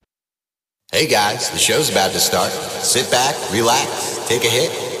Hey guys, the show's about to start. Sit back, relax, take a hit,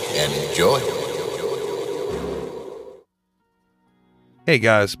 and enjoy. Hey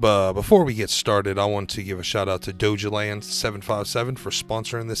guys, before we get started, I want to give a shout out to DojaLand757 for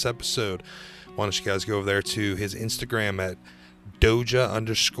sponsoring this episode. Why don't you guys go over there to his Instagram at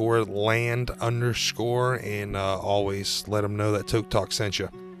Doja_land_ and always let him know that Toke Talk sent you.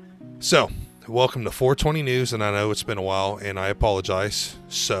 So, welcome to 420 News, and I know it's been a while, and I apologize.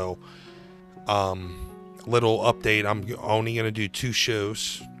 So, little update, I'm only going to do 2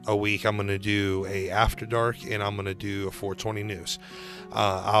 shows a week. I'm going to do a After Dark, and I'm going to do a 420 News.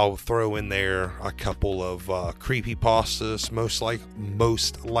 I'll throw in there a couple of creepypastas, most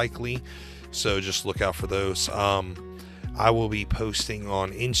likely, so just look out for those. I will be posting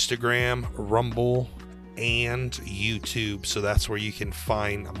on Instagram, Rumble, and YouTube, so that's where you can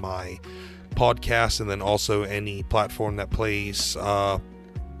find my podcast, and then also any platform that plays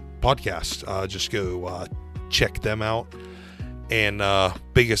podcast. Just go check them out. And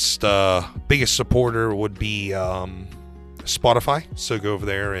biggest supporter would be Spotify, so go over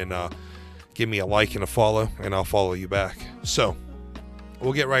there and give me a like and a follow, and I'll follow you back. So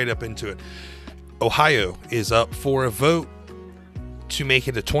we'll get right up into it. Ohio is up for a vote to make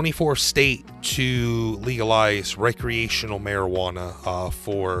it a 24th state to legalize recreational marijuana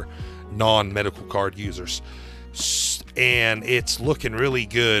for non-medical card users, and it's looking really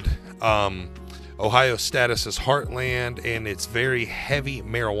good. Ohio's status as heartland and its very heavy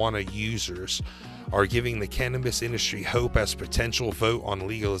marijuana users are giving the cannabis industry hope as potential vote on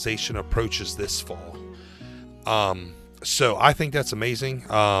legalization approaches this fall. So I think that's amazing.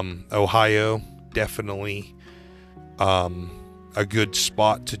 Ohio, definitely a good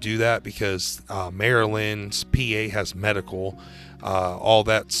spot to do that, because Maryland's PA has medical, all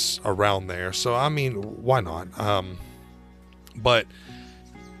that's around there. So, I mean, why not? But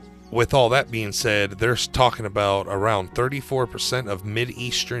with all that being said, they're talking about around 34% of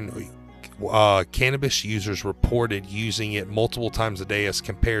Mid-Eastern cannabis users reported using it multiple times a day, as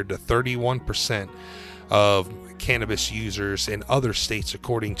compared to 31% of cannabis users in other states,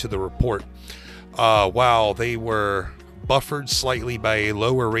 according to the report. While they were buffered slightly by a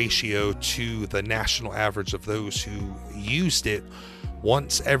lower ratio to the national average of those who used it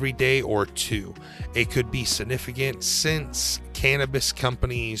once every day or 2. It could be significant since cannabis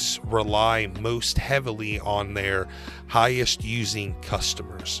companies rely most heavily on their highest using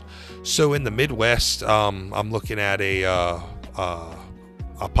customers. So in the Midwest, I'm looking at a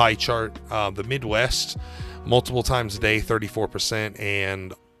pie chart. The Midwest, multiple times a day, 34%,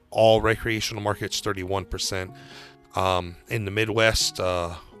 and all recreational markets, 31%. In the Midwest,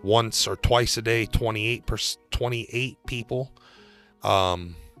 once or twice a day, 28 people.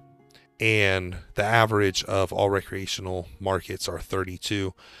 And the average of all recreational markets are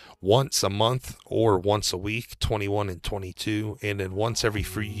 32. Once a month or once a week, 21 and 22. And then once every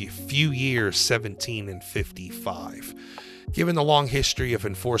few years, 17 and 55. Given the long history of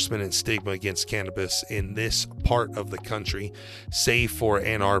enforcement and stigma against cannabis in this part of the country, save for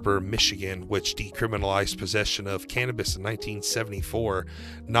Ann Arbor, Michigan, which decriminalized possession of cannabis in 1974,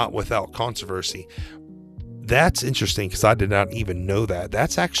 not without controversy. That's interesting, because I did not even know that.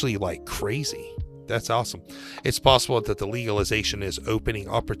 That's actually like crazy. That's awesome. It's possible that the legalization is opening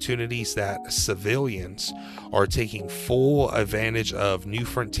opportunities that civilians are taking full advantage of, New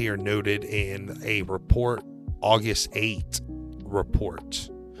Frontier noted in a report, August 8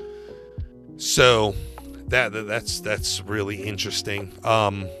 report. So that's really interesting.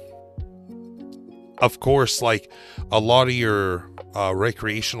 Of course, like a lot of your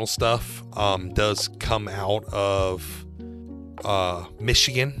recreational stuff does come out of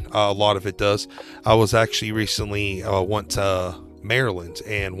Michigan. A lot of it does. I was actually recently went to Maryland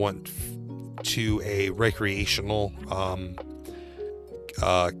and went to a recreational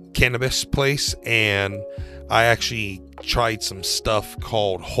cannabis place, and I actually tried some stuff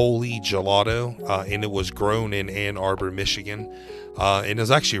called Holy Gelato, and it was grown in Ann Arbor, Michigan, and it was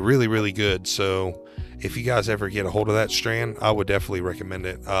actually really, really good. So if you guys ever get a hold of that strand, I would definitely recommend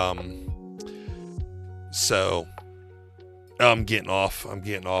it. So I'm getting off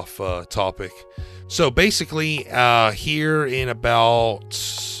topic. So basically, here in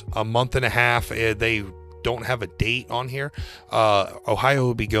about a month and a half, they don't have a date on here. Ohio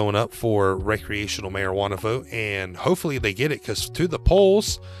will be going up for recreational marijuana vote, and hopefully they get it, because through the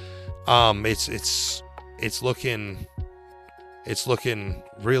polls, it's looking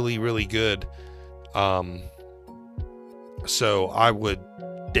really, really good. So I would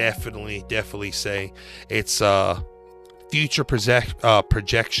definitely say it's future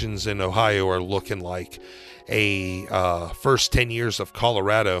projections in Ohio are looking like a first 10 years of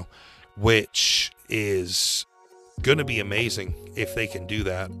Colorado, which is going to be amazing if they can do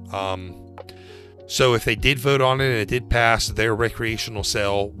that. So if they did vote on it and it did pass, their recreational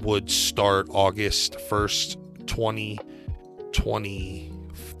sale would start August 1st,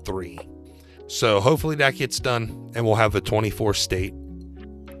 2023. So hopefully that gets done and we'll have the 24th state.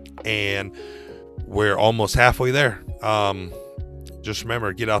 And we're almost halfway there. Just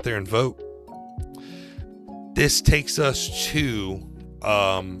remember, get out there and vote. This takes us to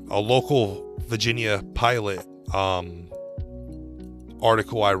a local Virginia Pilot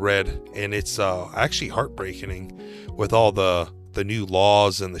article I read, and it's actually heartbreaking with all the new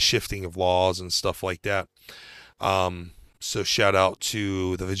laws and the shifting of laws and stuff like that. So shout out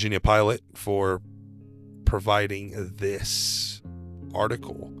to the Virginia Pilot for providing this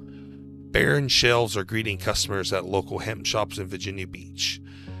article. Barren shelves are greeting customers at local hemp shops in Virginia Beach.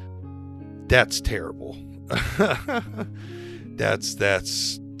 That's terrible.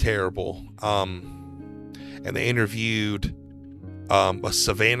 That's terrible. And they interviewed a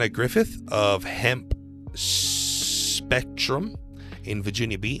Savannah Griffith of Hemp Spectrum in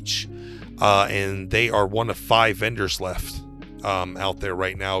Virginia Beach, and they are one of 5 vendors left out there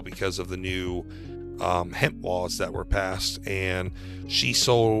right now because of the new hemp laws that were passed. And she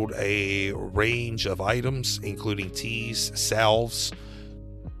sold a range of items including teas, salves,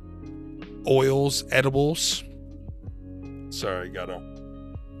 oils, edibles. Sorry, gotta.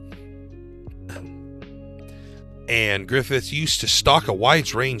 And Griffith used to stock a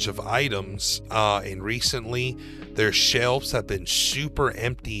wide range of items, and recently their shelves have been super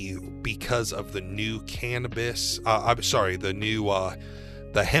empty because of the new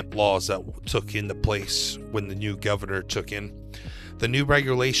the hemp laws that took into place when the new governor took in. The new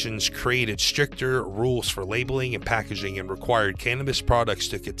regulations created stricter rules for labeling and packaging and required cannabis products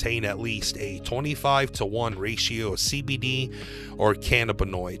to contain at least a 25-to-1 ratio of CBD or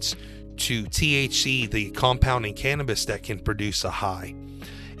cannabinoids to THC, the compound in cannabis that can produce a high.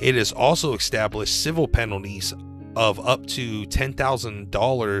 It has also established civil penalties of up to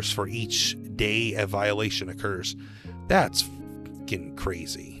 $10,000 for each day a violation occurs. That's fucking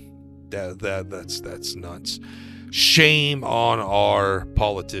crazy. That's nuts. Shame on our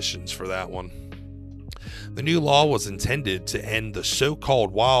politicians for that one. The new law was intended to end the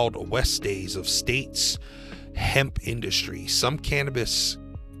so-called Wild West days of states' hemp industry. Some cannabis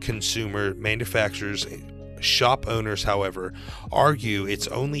consumer manufacturers, shop owners, however, argue it's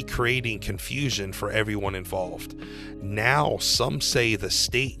only creating confusion for everyone involved. Now, some say the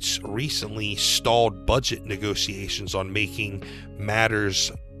states recently stalled budget negotiations on making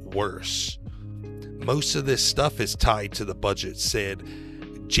matters worse. Most of this stuff is tied to the budget, said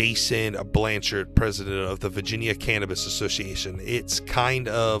Jason Blanchard, president of the Virginia Cannabis Association. It's kind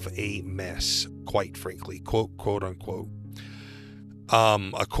of a mess, quite frankly, quote unquote.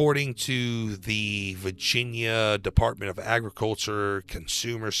 According to the Virginia Department of Agriculture,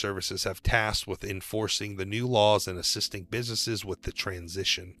 Consumer Services have tasked with enforcing the new laws and assisting businesses with the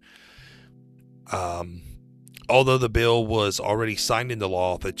transition. Although the bill was already signed into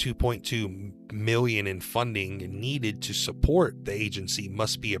law, the $2.2 million in funding needed to support the agency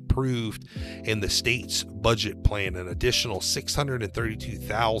must be approved in the state's budget plan. An additional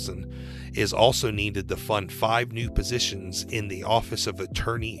 $632,000 is also needed to fund 5 new positions in the Office of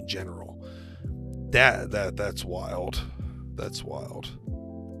Attorney General. That's wild. That's wild.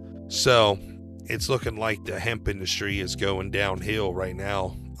 So it's looking like the hemp industry is going downhill right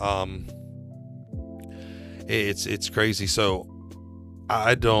now. It's crazy. So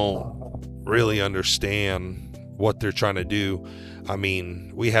I don't really understand what they're trying to do. I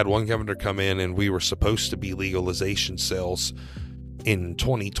mean, we had one governor come in and we were supposed to be legalization sales in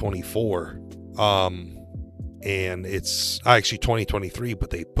 2024. And it's actually 2023,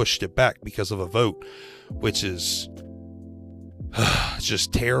 but they pushed it back because of a vote, which is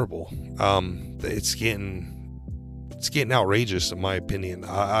just terrible. It's getting outrageous in my opinion.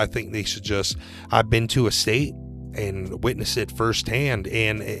 I think they should just, I've been to a state and witnessed it firsthand,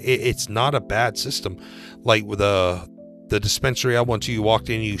 and it's not a bad system. Like with the dispensary I went to, you walked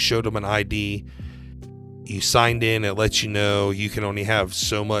in, you showed them an ID, you signed in, it lets you know you can only have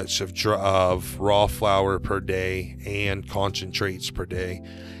so much of raw flower per day and concentrates per day,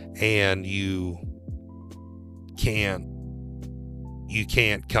 and you can't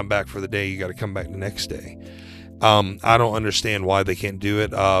come back for the day. You got to come back the next day. I don't understand why they can't do it.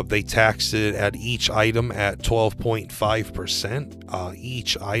 They taxed it at each item at 12.5%,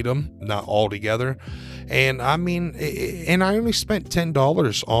 each item, not all together. And I mean, and I only spent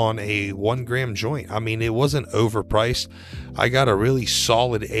 $10 on a 1 gram joint. I mean, it wasn't overpriced. I got a really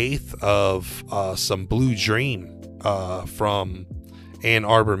solid eighth of some Blue Dream from Ann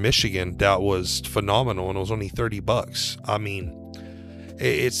Arbor, Michigan, that was phenomenal, and it was only $30. I mean,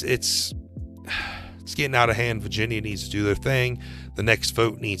 it's getting out of hand. Virginia needs to do their thing. The next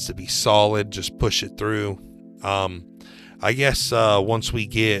vote needs to be solid. Just push it through. I guess once we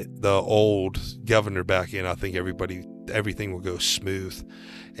get the old governor back in, I think everything will go smooth,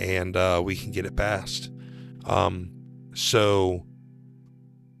 and we can get it passed. So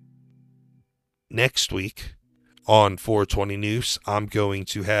next week on 420 News, I'm going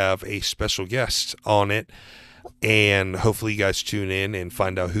to have a special guest on it, and hopefully you guys tune in and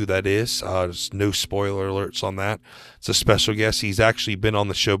find out who that is. There's no spoiler alerts on that. It's a special guest. He's actually been on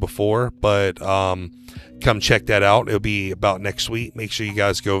the show before, but come check that out. It'll be about next week. Make sure you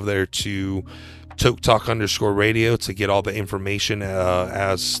guys go over there to Toke Talk _radio to get all the information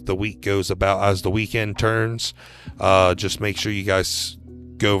as the week goes about, as the weekend turns. Just make sure you guys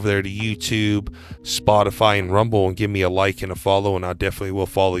go over there to YouTube, Spotify, and Rumble and give me a like and a follow, and I definitely will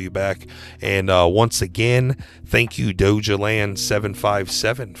follow you back. And once again, thank you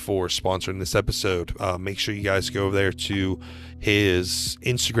DojaLand757 for sponsoring this episode. Make sure you guys go over there to his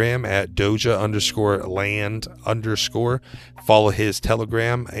Instagram at Doja_land_. Follow his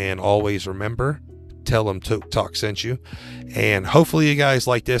Telegram, and always remember, tell him Toke Talk sent you. And hopefully you guys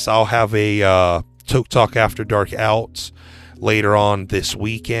like this. I'll have a Toke Talk After Dark out later on this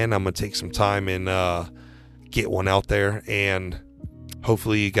weekend. I'm going to take some time and get one out there, and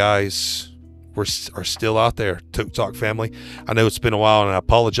hopefully you guys are still out there, Toke Talk family. I know it's been a while, and I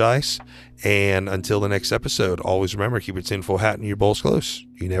apologize. And until the next episode, always remember, keep your tinfoil hat and your bowls close.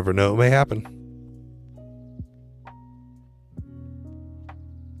 You never know what may happen.